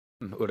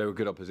Well, they were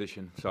good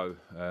opposition, so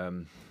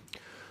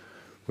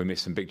we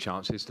missed some big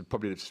chances.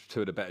 Probably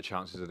two of the better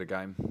chances of the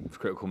game.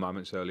 Critical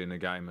moments early in the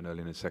game and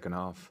early in the second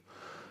half.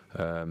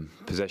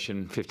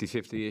 Possession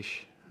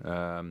 50-50-ish.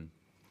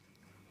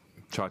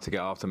 Tried to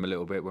get after them a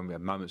little bit when we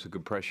had moments of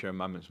good pressure and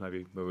moments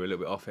maybe where we were a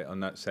little bit off it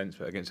on that sense,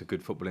 but against a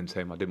good footballing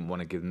team I didn't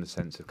want to give them the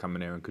sense of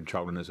coming here and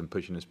controlling us and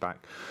pushing us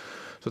back.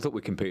 So I thought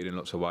we competed in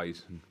lots of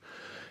ways, and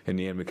in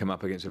the end we come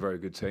up against a very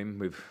good team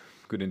with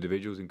good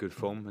individuals in good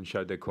form and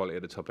showed their quality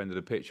at the top end of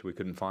the pitch. We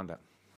couldn't find that.